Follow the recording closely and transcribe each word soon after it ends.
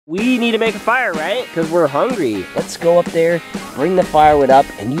We need to make a fire, right? Because we're hungry. Let's go up there, bring the firewood up,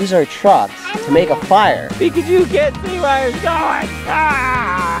 and use our trucks to make a fire. Pikachu can't see where it's going.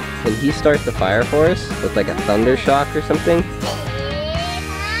 Ah! Can he start the fire for us with like a thunder shock or something?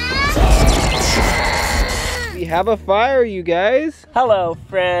 We have a fire, you guys. Hello,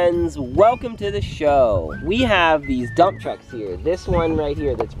 friends. Welcome to the show. We have these dump trucks here. This one right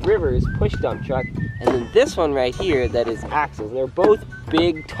here, that's River's push dump truck, and then this one right here, that is Axel's. They're both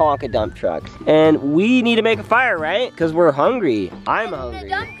big Tonka dump trucks. And we need to make a fire, right? Because we're hungry. I'm hungry. The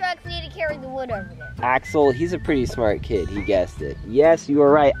dump trucks need to carry the wood over there. Axel, he's a pretty smart kid. He guessed it. Yes, you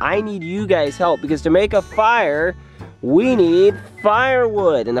are right. I need you guys' help because to make a fire, we need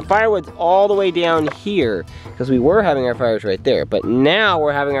firewood. And the firewood's all the way down here because we were having our fires right there. But now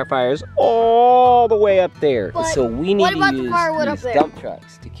we're having our fires all the way up there. But so we need to use these dump there?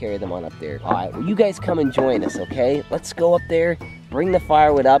 trucks to carry them on up there. All right, well, you guys come and join us, okay? Let's go up there, bring the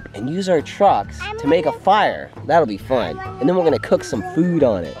firewood up, and use our trucks to make a fire. That'll be fun. And then we're gonna cook some food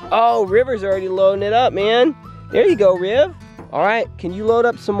on it. Oh, River's already loading it up, man. There you go, Riv. All right, can you load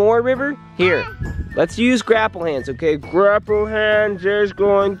up some more, River? Here, let's use grapple hands, okay? Grapple hands is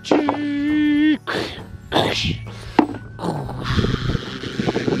going to...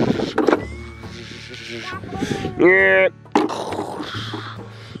 Yeah.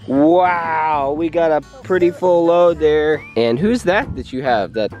 Wow, we got a pretty full load there. And who's that you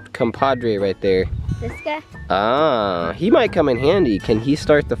have, that compadre right there? This guy? Ah, he might come in handy. Can he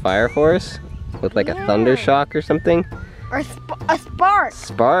start the fire for us? With like a thunder shock or something? Or a spark.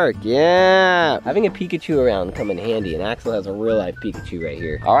 Spark, yeah. Having a Pikachu around come in handy, and Axel has a real life Pikachu right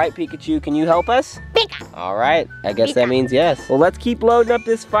here. All right, Pikachu, can you help us? Pika. All right, I guess that means yes. Well, let's keep loading up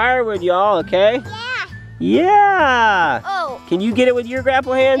this firewood, y'all, okay? Yeah. Yeah. Oh. Can you get it with your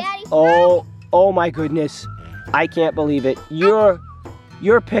grapple hands? Daddy. Oh my goodness. I can't believe it.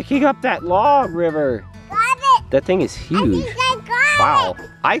 You're picking up that log, River. Got it. That thing is huge. Wow.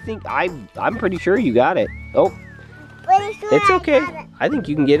 I'm pretty sure you got it. Oh. It's okay. I think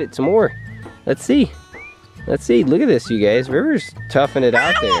you can get it some more. Let's see. Let's see. Look at this, you guys. River's toughing it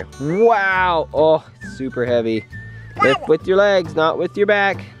out there. Wow. Oh, it's super heavy. Lift with your legs, not with your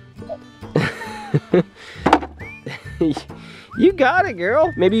back. You got it,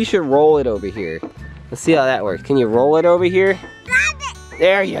 girl. Maybe you should roll it over here. Let's see how that works. Can you roll it over here?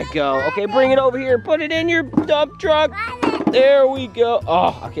 There you go. Okay, bring it over here. Put it in your dump truck. There we go.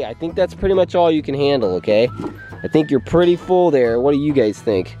 Oh, okay. I think that's pretty much all you can handle, okay? I think you're pretty full there. What do you guys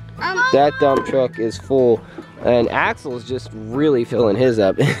think? That dump truck is full. And Axel's just really filling his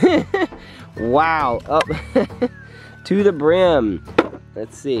up. Wow. Up to the brim.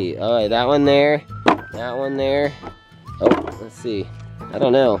 Let's see. All right, that one there. That one there. Oh, let's see. I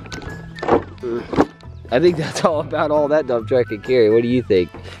don't know. I think that's about all that dump truck can carry. What do you think?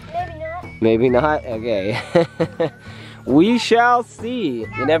 Maybe not. Maybe not? Okay. We shall see.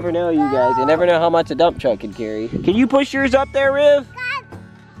 You never know, you guys. You never know how much a dump truck can carry. Can you push yours up there, Riv? God,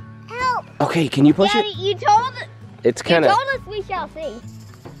 help. Okay, can you push Daddy, it? you told It's kind of... You told us we shall see.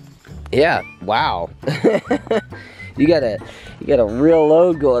 Yeah, wow. You got a real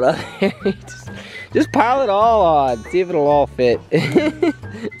load going on there. Just pile it all on. See if it'll all fit.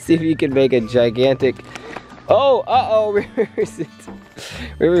 See if you can make a gigantic... Oh, uh-oh,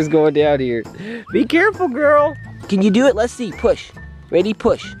 River's going down here. Be careful, girl. Can you do it? Let's see. Push. Ready?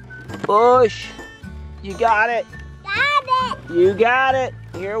 Push. Push. You got it. Got it. You got it.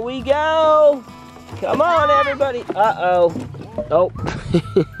 Here we go. Come on, everybody. Uh-oh. Oh.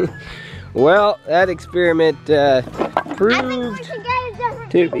 Well, that experiment proved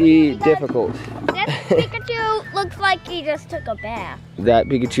to be difficult. That Pikachu looks like he just took a bath. That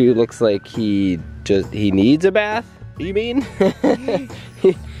Pikachu looks like he needs a bath, you mean?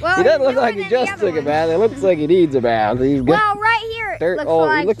 He doesn't look like he just took a bath. It looks like he needs a bath. He's got right here. dirt.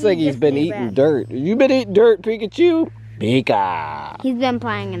 It looks like he's been eating dirt. You been eating dirt, Pikachu? Pika. He's been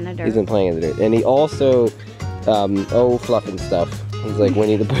playing in the dirt. He's been playing in the dirt. And he also, fluffing stuff. He's like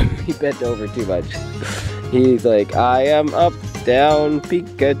Winnie the Pooh. He bent over too much. He's like, I am up, down,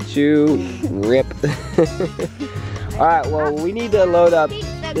 Pikachu. Rip. Alright, well, we need to load up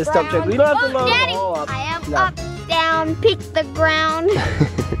this dump truck. We don't have to load it all up. I am up, down, peek the ground.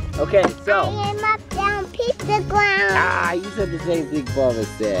 Okay, so. I am up, down, peek the ground. Ah, you said the same thing Bubba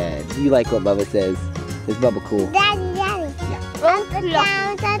said. Do you like what Bubba says? Is Bubba cool? Daddy. Yeah. Up,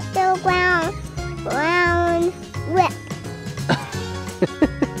 down, touch the ground. Ground, rip.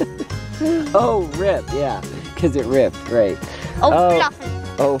 Oh, rip, yeah. Because it ripped, right. Oh, fluffing.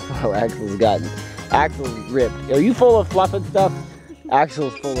 Oh, Axel's ripped. Are you full of fluff and stuff?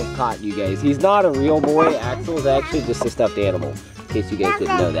 Axel's full of cotton, you guys. He's not a real boy. Axel's actually just a stuffed animal. in case you guys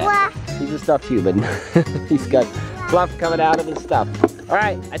didn't know that. He's a stuffed human. He's got fluff coming out of his stuff. All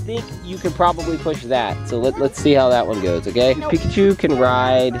right, I think you can probably push that. So let's see how that one goes, okay? Nope. Pikachu can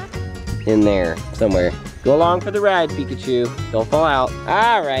ride in there somewhere. Go along for the ride, Pikachu. Don't fall out.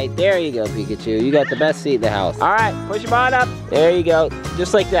 All right, there you go, Pikachu. You got the best seat in the house. All right, push him on up. There you go,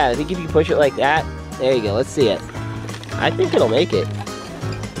 just like that. I think if you push it like that, there you go, let's see it. I think it'll make it.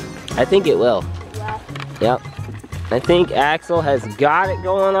 I think it will. Yep. I think Axel has got it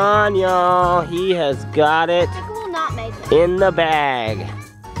going on, y'all. He has got it. Axel will not make it. In the bag.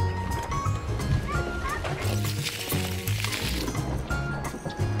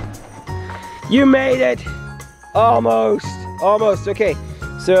 You made it! Almost. Almost. Okay.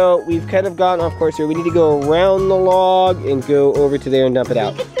 So we've kind of gotten off course here. We need to go around the log and go over to there and dump it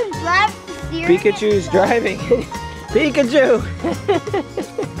out. Pikachu's driving. Pikachu!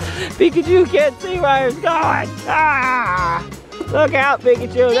 Pikachu can't see where it's going. Ah! Look out,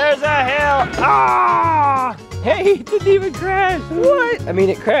 Pikachu. There's a hill. Ah! Hey, it didn't even crash. What? I mean,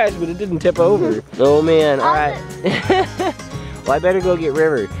 it crashed, but it didn't tip over. Oh, man. All right. Well, I better go get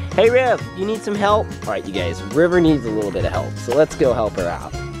River. Hey, Riv, you need some help? All right, you guys, River needs a little bit of help, so let's go help her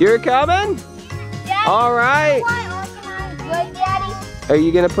out. You're coming? Daddy, all right. You know what good, Daddy? Are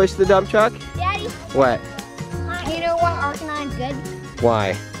you going to push the dump truck? Daddy? What? You know why Arcanine's good?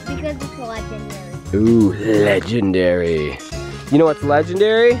 Why? Because it's legendary. Ooh, legendary. You know what's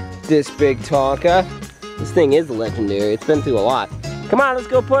legendary? This big Tonka. This thing is legendary. It's been through a lot. Come on, let's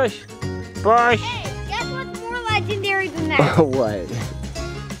go push. Push. Hey, guess what's more legendary than that? What?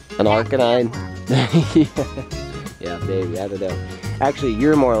 An Arcanine? Yeah, baby, I don't know. Actually,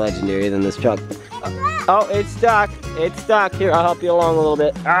 you're more legendary than this truck. Oh, it's stuck. It's stuck. Here, I'll help you along a little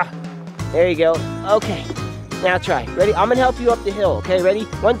bit. Ah, there you go. Okay, now try. Ready? I'm gonna help you up the hill, okay? Ready?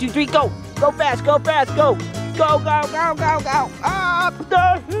 1, 2, 3, go! Go fast, go fast, go! Go, go, go, go, go! Up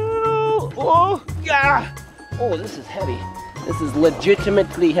the hill! Oh, yeah! Oh, this is heavy. This is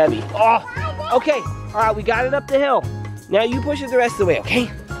legitimately heavy. Oh, okay. All right, we got it up the hill. Now you push it the rest of the way,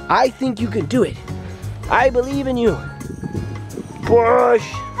 okay? I think you can do it. I believe in you. Push.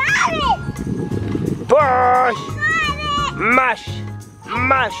 Got it! Push. Got it! Mush.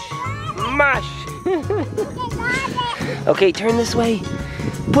 Mush. Mush. Okay, turn this way.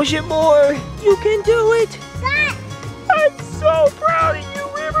 Push it more. You can do it. I'm so proud of you,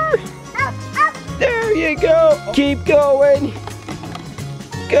 River. Up, up. There you go. Keep going.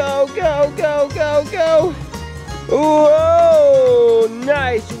 Go, go, go, go, go. Whoa,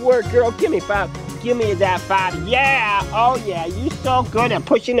 nice work, girl. Give me 5. Give me that 5. Yeah. Oh, yeah. You're so good at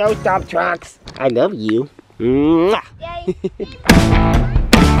pushing those dump trucks. I love you. Mwah. Yay.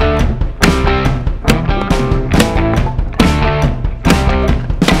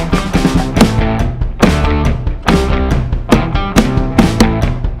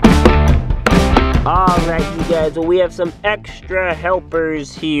 Alright, you guys, well, we have some extra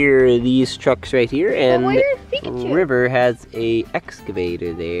helpers here. These trucks right here, and where's Pikachu? River has a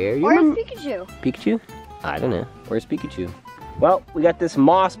excavator there. Where's Pikachu? Pikachu? I don't know. Where's Pikachu? Well, we got this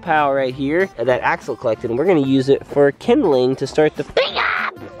moss pile right here that Axel collected, and we're going to use it for kindling to start the...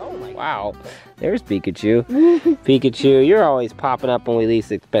 Oh my, wow. There's Pikachu. Pikachu, you're always popping up when we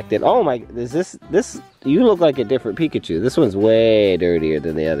least expect it. Oh my, is this, you look like a different Pikachu. This one's way dirtier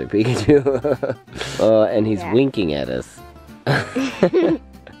than the other Pikachu. And he's winking at us.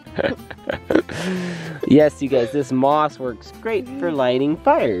 Yes, you guys, this moss works great for lighting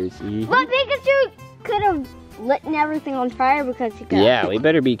fires. But Pikachu could have lit everything on fire because he could. Yeah, we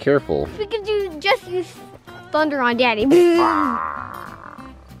better be careful. Pikachu just used thunder on Daddy.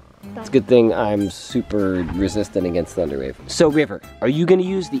 It's a good thing I'm super resistant against Thunder Wave. So River, are you gonna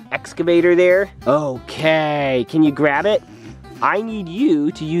use the excavator there? Okay, can you grab it? I need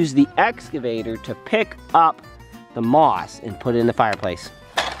you to use the excavator to pick up the moss and put it in the fireplace.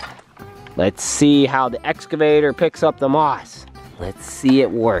 Let's see how the excavator picks up the moss. Let's see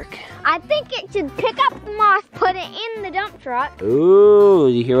it work. I think it should pick up the moss, put it in the dump truck. Ooh,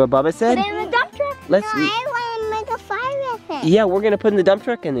 you hear what Bubba said? Put it in the dump truck? Let's. No, I want to make a fire with it. Yeah, we're gonna put it in the dump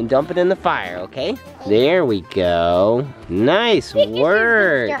truck and then dump it in the fire, okay? There we go. Nice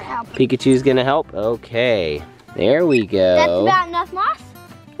work. Pikachu's gonna help? Okay. There we go. That's about enough moss?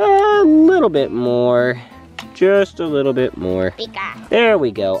 A little bit more. Just a little bit more. Pika. There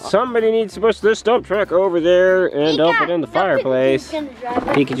we go. Somebody needs to push this dump truck over there and dump it in the fireplace.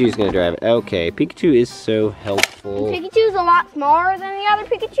 Pikachu's gonna drive it. Okay, Pikachu is so helpful. And Pikachu's a lot smaller than the other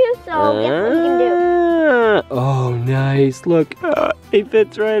Pikachu, so guess what he can do? Oh, nice. Look, he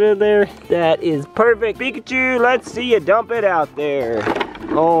fits right in there. That is perfect. Pikachu, let's see you dump it out there.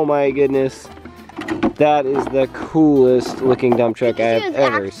 Oh my goodness. That is the coolest looking dump truck I have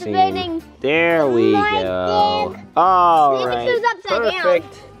ever seen. There we go. All right. Pikachu's upside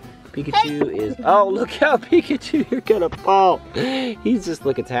Perfect. Pikachu is. Oh, look how Pikachu, you're gonna fall. He's just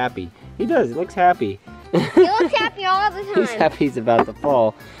looking happy. He does. He looks happy. He looks happy all the time. He's happy he's about to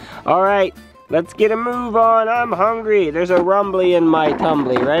fall. All right. Let's get a move on. I'm hungry. There's a rumbly in my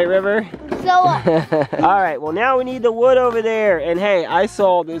tumbly, right, River? So All right, well now we need the wood over there. And hey, I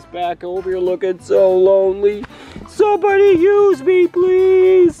saw this back over here looking so lonely. Somebody use me,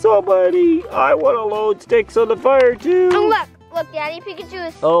 please. Somebody. I want to load sticks on the fire too. Oh, look, Daddy, Pikachu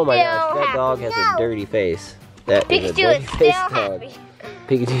is Oh my still gosh, that happy. dog has a dirty face. That is a Pikachu dirty is still face dog. happy.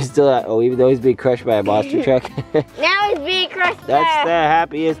 Pikachu's still at, oh, even though he's being crushed by a monster truck. Now he's being crushed. That's the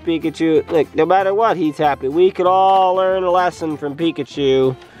happiest Pikachu. Look, no matter what, he's happy. We could all learn a lesson from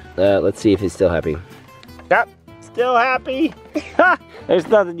Pikachu. Let's see if he's still happy. Yep, still happy. There's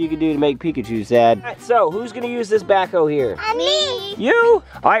nothing you can do to make Pikachu sad. All right, so, who's gonna use this backhoe here? Me. You?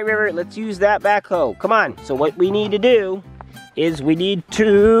 All right, River, let's use that backhoe. Come on. So what we need to do is we need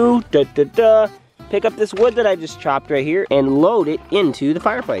to pick up this wood that I just chopped right here and load it into the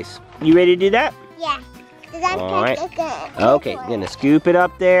fireplace. You ready to do that? Yeah. All right. Okay, gonna scoop it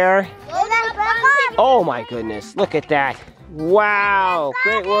up there. Oh my goodness, look at that. Wow,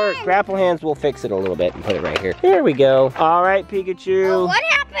 great work. Grapple hands will fix it a little bit and put it right here. There we go. All right, Pikachu. Oh, what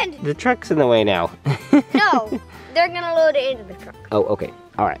happened? The truck's in the way now. No, they're gonna load it into the truck. Oh, okay.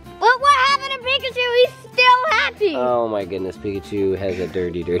 All right. But what happened to Pikachu? He's still happy. Oh my goodness, Pikachu has a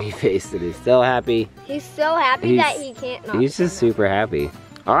dirty, dirty face and he's still happy. He's so happy that he can't not. He's just super happy.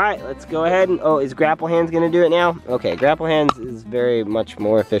 All right, let's go ahead and, oh, is Grapple Hands gonna do it now? Okay, Grapple Hands is very much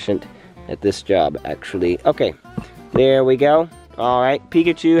more efficient at this job, actually. Okay, there we go. All right,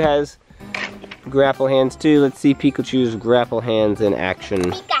 Pikachu has Grapple Hands too. Let's see Pikachu's Grapple Hands in action.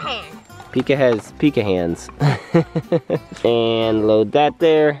 Pika hand. Pika has Pika Hands. And load that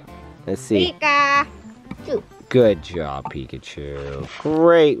there. Let's see. Pikachu. Good job, Pikachu.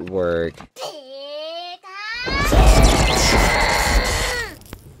 Great work.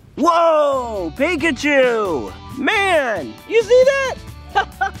 Whoa, Pikachu! Man, you see that?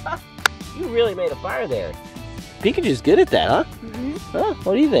 You really made a fire there. Pikachu's good at that, huh? Mm-hmm. Huh?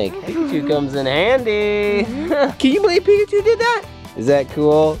 What do you think? Pikachu comes in handy. Can you believe Pikachu did that? Is that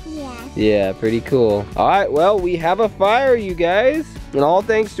cool? Yeah. Yeah, pretty cool. All right, well, we have a fire, you guys. And all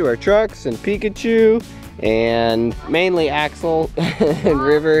thanks to our trucks and Pikachu and mainly Axel and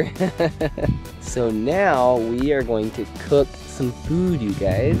River. So now we are going to cook some food, you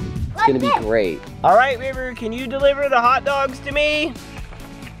guys. It's gonna be great. All right, River, can you deliver the hot dogs to me?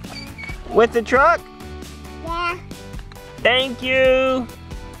 With the truck? Yeah. Thank you.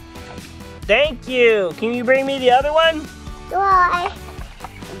 Thank you. Can you bring me the other one? Why?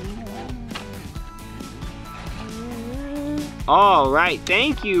 All right,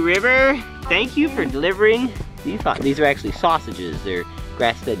 thank you, River. Thank you for delivering. These are actually sausages. They're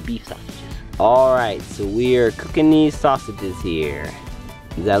grass-fed beef sausages. All right, so we are cooking these sausages here.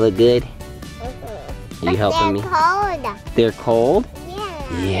 Does that look good? Are you helping me? They're cold. They're cold?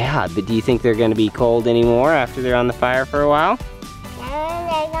 Yeah. Yeah, but do you think they're gonna be cold anymore after they're on the fire for a while?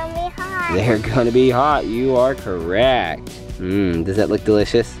 They're gonna be hot. They're gonna be hot, you are correct. Does that look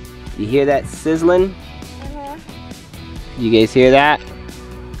delicious? You hear that sizzling? You guys hear that?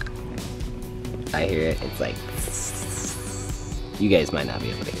 I hear it, it's like, you guys might not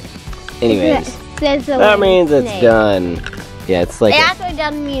be able to hear it. Anyways, that means it's done. Yeah, it's like it actually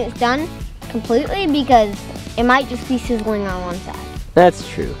doesn't mean it's done completely because it might just be sizzling on one side. That's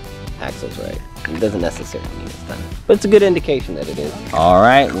true. Axel's right. It doesn't necessarily mean it's done. But it's a good indication that it is. All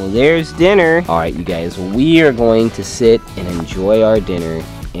right, well, there's dinner. All right, you guys, we are going to sit and enjoy our dinner.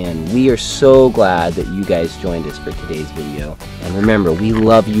 And we are so glad that you guys joined us for today's video. And remember, we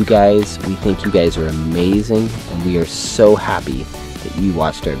love you guys. We think you guys are amazing. And we are so happy that you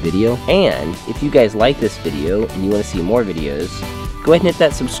watched our video. And if you guys like this video and you want to see more videos, go ahead and hit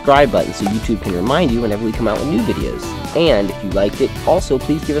that subscribe button so YouTube can remind you whenever we come out with new videos. And if you liked it, also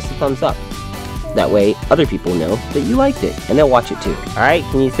please give us a thumbs up. That way other people know that you liked it and they'll watch it too. All right,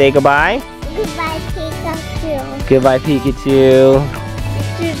 can you say goodbye? Goodbye, Pikachu. Goodbye, Pikachu.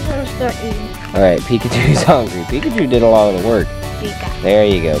 Pikachu's gonna start eating. All right, Pikachu's hungry. Pikachu did a lot of the work. Pika. There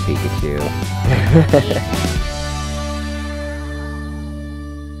you go, Pikachu.